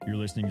You're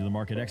listening to the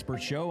Market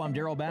Expert Show. I'm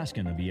Daryl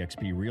Baskin of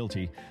eXp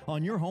Realty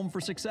on your home for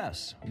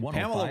success.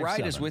 Pamela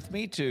Wright is with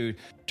me to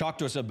talk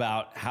to us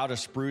about how to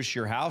spruce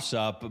your house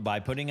up by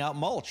putting out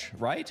mulch,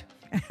 right?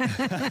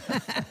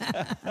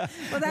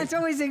 Well, that's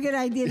always a good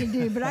idea to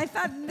do. But I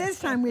thought this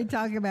time we'd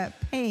talk about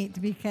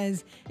paint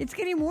because it's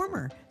getting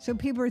warmer. So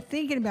people are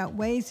thinking about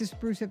ways to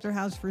spruce up their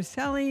house for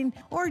selling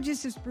or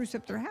just to spruce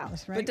up their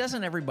house, right? But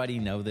doesn't everybody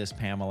know this,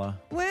 Pamela?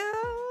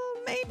 Well,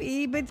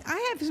 maybe. But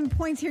I have some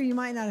points here you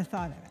might not have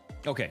thought of.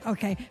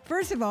 Okay.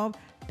 First of all,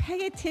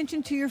 pay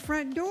attention to your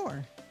front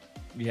door.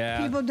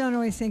 Yeah. People don't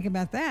always think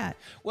about that.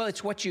 Well,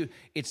 it's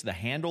the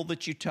handle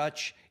that you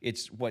touch.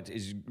 It's what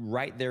is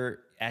right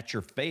there at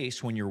your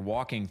face when you're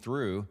walking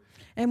through.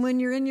 And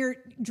when you're in your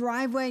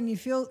driveway and you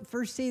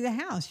first see the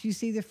house, you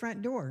see the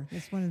front door.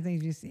 That's one of the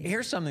things you see.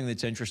 Here's something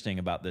that's interesting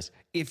about this.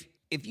 If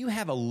you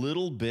have a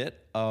little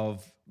bit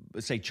of,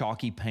 say,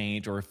 chalky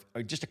paint or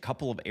just a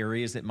couple of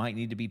areas that might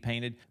need to be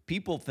painted,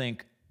 people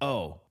think,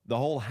 oh, the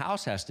whole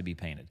house has to be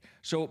painted.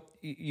 So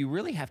you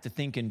really have to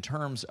think in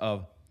terms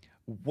of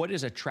what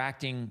is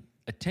attracting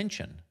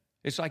attention.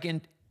 It's like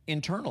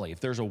internally, if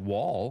there's a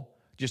wall,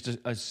 just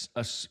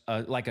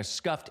like a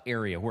scuffed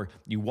area where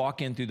you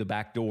walk in through the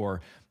back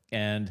door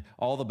and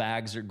all the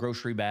bags are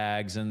grocery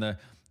bags and the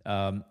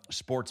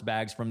sports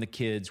bags from the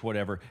kids,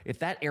 whatever. If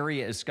that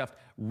area is scuffed,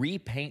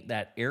 repaint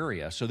that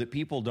area so that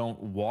people don't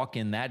walk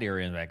in that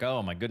area and be like,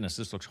 oh my goodness,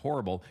 this looks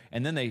horrible.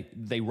 And then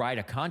they write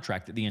a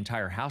contract that the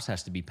entire house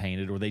has to be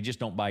painted, or they just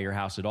don't buy your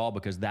house at all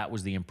because that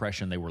was the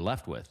impression they were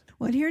left with.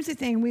 Well, here's the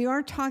thing. We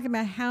are talking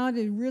about how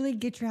to really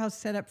get your house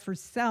set up for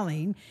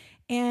selling.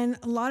 And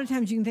a lot of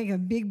times you can think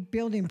of big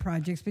building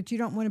projects, but you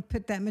don't want to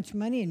put that much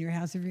money in your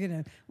house if you're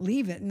going to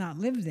leave it and not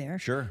live there.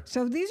 Sure.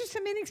 So these are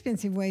some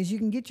inexpensive ways you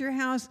can get your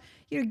house,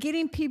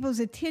 getting people's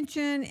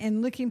attention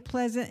and looking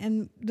pleasant.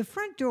 And the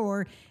front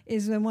door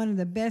is one of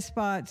the best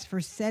spots for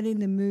setting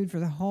the mood for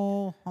the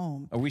whole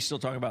home. Are we still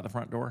talking about the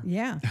front door?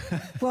 Yeah.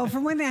 Well,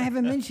 for one thing, I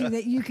haven't mentioned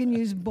that you can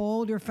use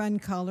bold or fun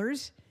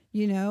colors,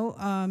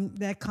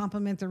 that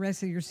complement the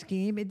rest of your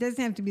scheme. It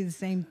doesn't have to be the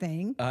same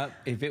thing.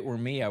 If it were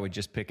me, I would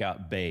just pick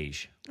out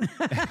beige.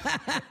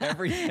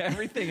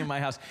 Everything in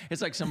my house.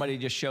 It's like somebody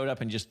just showed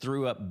up and just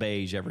threw up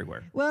beige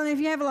everywhere. Well, and if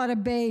you have a lot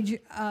of beige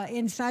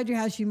inside your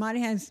house, you might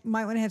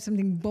want to have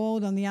something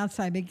bold on the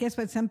outside. But guess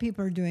what some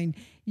people are doing?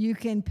 You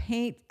can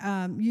paint,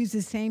 use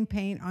the same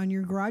paint on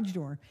your garage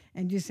door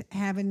and just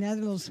have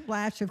another little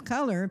splash of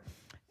color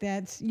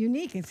that's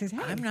unique. It says,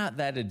 hey, I'm not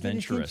that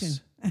adventurous.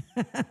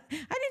 I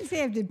didn't say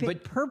I have to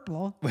pick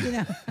purple,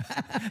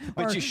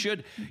 But you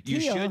should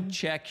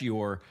check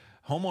your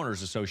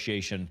homeowners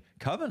association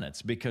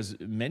covenants, because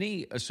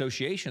many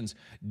associations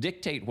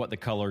dictate what the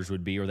colors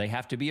would be, or they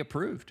have to be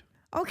approved.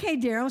 Okay,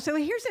 Daryl. So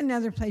here's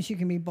another place you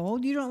can be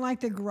bold. You don't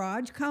like the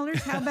garage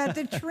colors? How about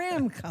the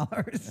trim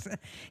colors?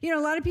 A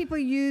lot of people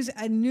use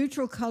a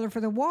neutral color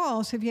for the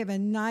wall. So if you have a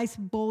nice,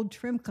 bold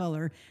trim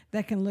color,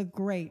 that can look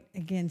great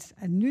against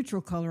a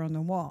neutral color on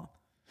the wall.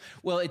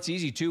 Well, it's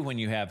easy too when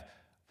you have,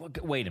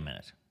 wait a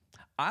minute.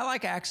 I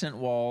like accent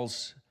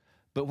walls,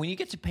 but when you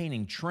get to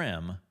painting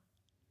trim,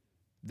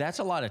 that's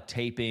a lot of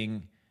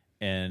taping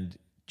and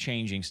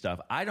changing stuff.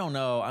 I don't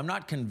know. I'm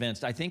not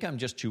convinced. I think I'm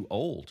just too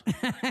old.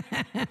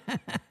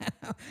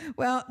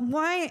 Well,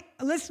 why?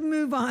 Let's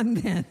move on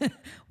then.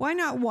 Why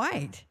not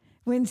white?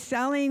 When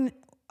selling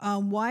a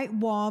white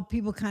wall,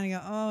 people kind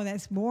of go, oh,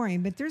 that's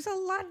boring. But there's a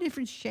lot of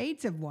different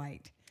shades of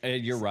white.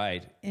 You're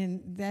right.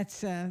 And that's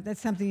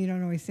something you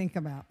don't always think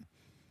about.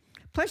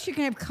 Plus, you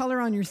can have color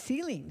on your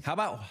ceilings. How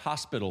about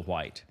hospital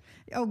white?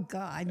 Oh,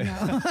 God,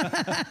 no.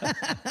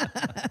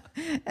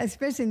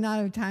 Especially not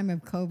at a time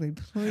of COVID,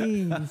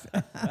 please.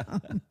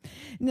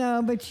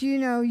 No, but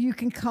you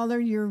can color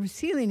your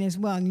ceiling as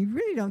well. And you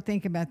really don't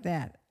think about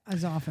that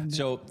as often.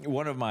 So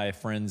one of my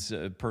friends,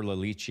 Perla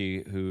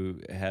Lici, who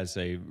has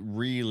a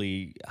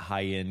really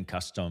high-end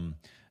custom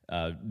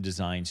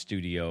design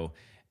studio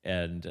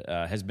and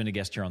has been a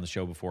guest here on the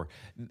show before,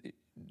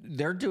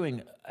 they're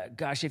doing,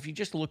 if you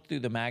just look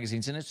through the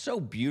magazines, and it's so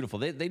beautiful.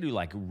 They do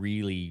like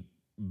really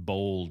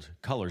bold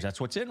colors. That's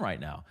what's in right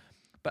now.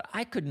 But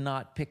I could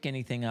not pick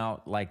anything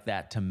out like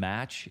that to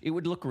match. It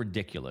would look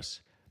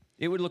ridiculous.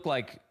 It would look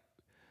like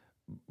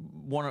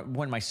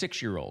when my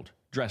 6-year-old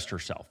dressed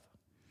herself.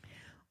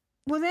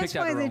 Well, that's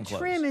why the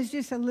trim is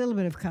just a little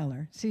bit of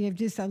color. So you have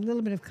just a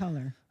little bit of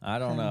color. I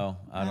don't know.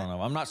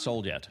 I'm not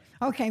sold yet.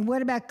 Okay,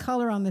 what about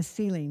color on the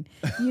ceiling?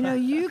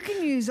 You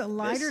can use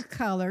lighter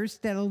colors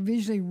that'll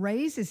visually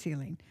raise the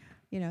ceiling.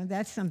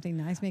 That's something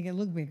nice, make it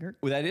look bigger.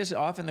 Well, that is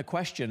often the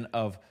question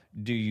of,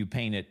 do you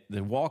paint it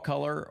the wall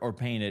color or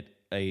paint it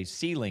a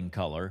ceiling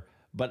color?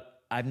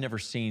 But I've never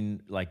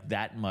seen like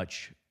that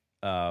much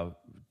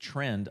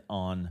trend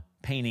on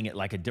painting it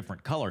like a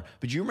different color.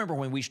 But you remember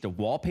when we used to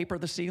wallpaper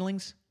the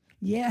ceilings?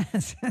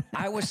 Yes.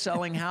 I was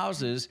selling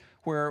houses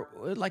where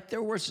like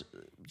there was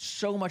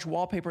so much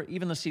wallpaper.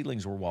 Even the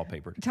ceilings were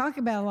wallpapered. Talk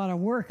about a lot of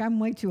work. I'm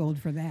way too old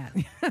for that.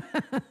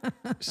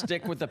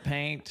 Stick with the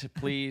paint,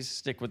 please.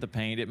 Stick with the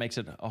paint. It makes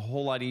it a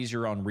whole lot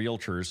easier on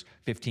realtors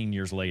 15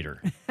 years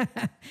later.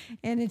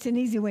 And it's an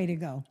easy way to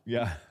go.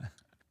 Yeah.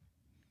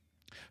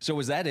 So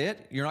is that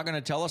it? You're not going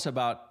to tell us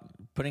about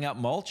putting out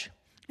mulch?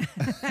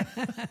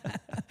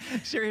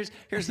 Serious.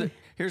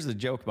 Here's the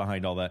joke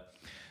behind all that.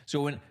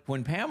 So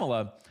when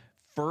Pamela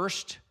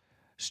first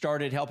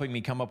started helping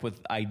me come up with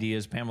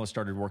ideas, Pamela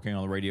started working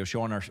on the radio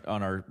show on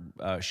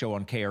our show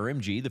on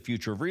KRMG, The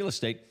Future of Real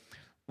Estate.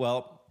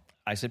 Well,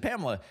 I said,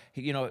 Pamela,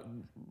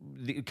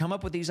 come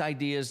up with these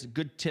ideas,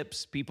 good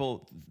tips,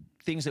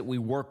 things that we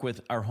work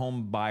with our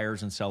home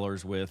buyers and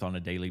sellers with on a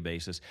daily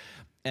basis.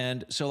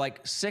 And so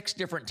like 6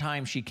 different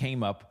times she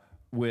came up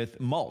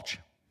with mulch.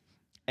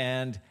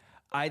 And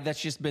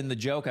that's just been the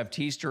joke. I've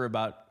teased her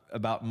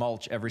about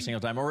mulch every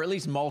single time, or at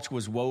least mulch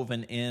was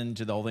woven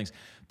into the whole things.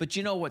 But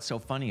you know what's so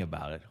funny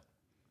about it?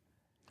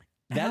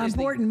 How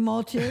important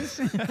mulch is.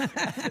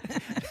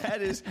 That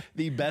is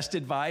the best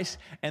advice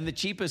and the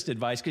cheapest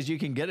advice, because you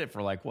can get it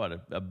for like, what,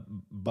 a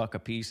buck a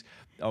piece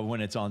when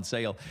it's on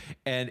sale.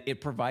 And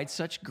it provides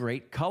such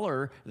great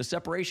color, the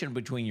separation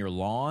between your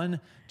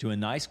lawn to a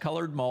nice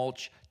colored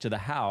mulch to the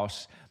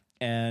house.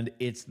 And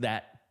it's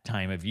that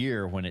time of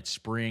year when it's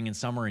spring and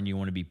summer and you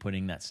want to be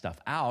putting that stuff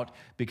out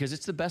because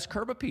it's the best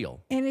curb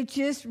appeal. And it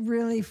just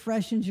really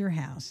freshens your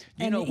house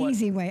in an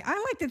easy way. I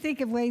like to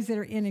think of ways that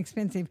are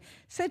inexpensive,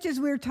 such as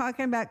we were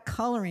talking about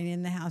coloring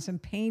in the house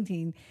and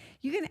painting.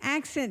 You can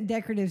accent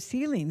decorative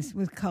ceilings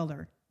with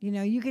color.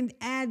 You can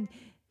add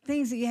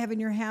things that you have in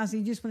your house and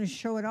you just want to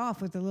show it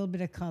off with a little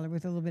bit of color,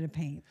 with a little bit of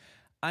paint.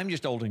 I'm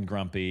just old and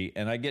grumpy,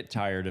 and I get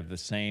tired of the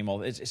same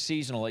old. It's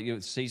seasonal,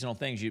 seasonal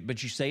things.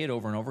 But you say it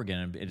over and over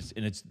again,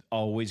 and it's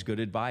always good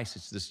advice.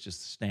 It's this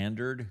just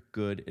standard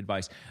good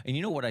advice. And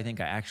you know what I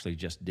think I actually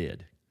just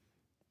did?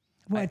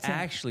 What's that?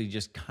 Actually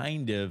just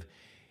kind of,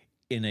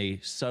 in a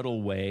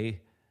subtle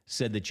way,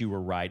 said that you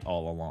were right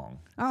all along.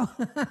 Oh,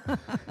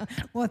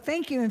 well,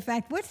 thank you. In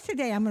fact, what's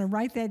today? I'm going to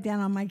write that down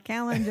on my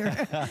calendar.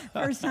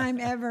 First time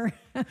ever.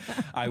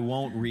 I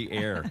won't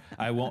re-air.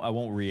 I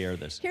won't re-air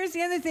this. Here's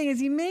the other thing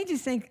is you may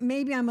just think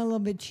maybe I'm a little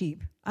bit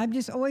cheap. I've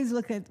just always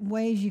looked at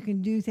ways you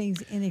can do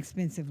things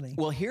inexpensively.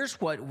 Well, here's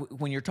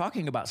when you're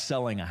talking about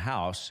selling a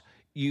house,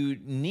 you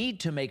need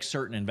to make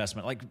certain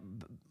investment. Like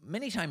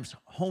many times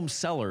home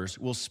sellers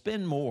will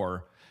spend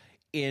more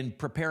in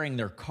preparing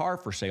their car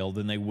for sale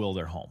than they will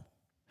their home.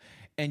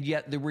 And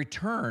yet the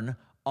return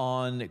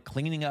on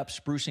cleaning up,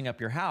 sprucing up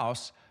your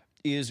house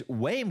is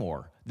way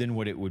more than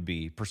what it would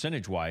be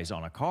percentage-wise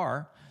on a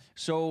car.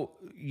 So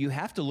you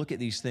have to look at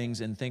these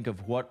things and think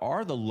of what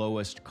are the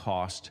lowest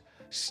cost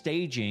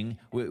staging.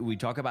 We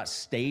talk about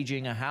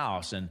staging a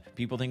house, and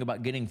people think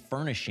about getting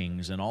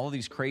furnishings and all of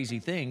these crazy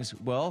things.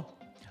 Well,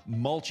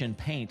 mulch and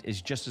paint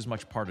is just as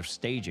much part of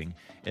staging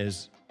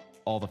as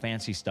all the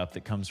fancy stuff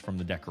that comes from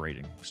the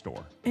decorating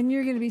store. And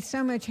you're going to be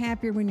so much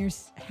happier when your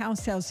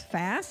house sells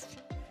fast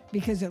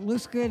because it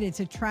looks good,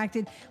 it's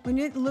attracted. When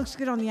it looks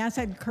good on the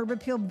outside, curb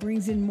appeal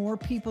brings in more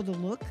people to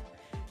look.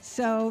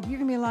 So you're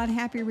going to be a lot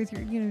happier with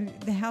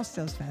the house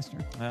sells faster.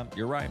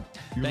 You're right.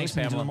 You're Thanks,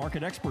 listening Pamela. to the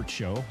Market Expert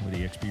Show with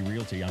eXp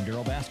Realty. I'm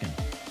Daryl Baskin.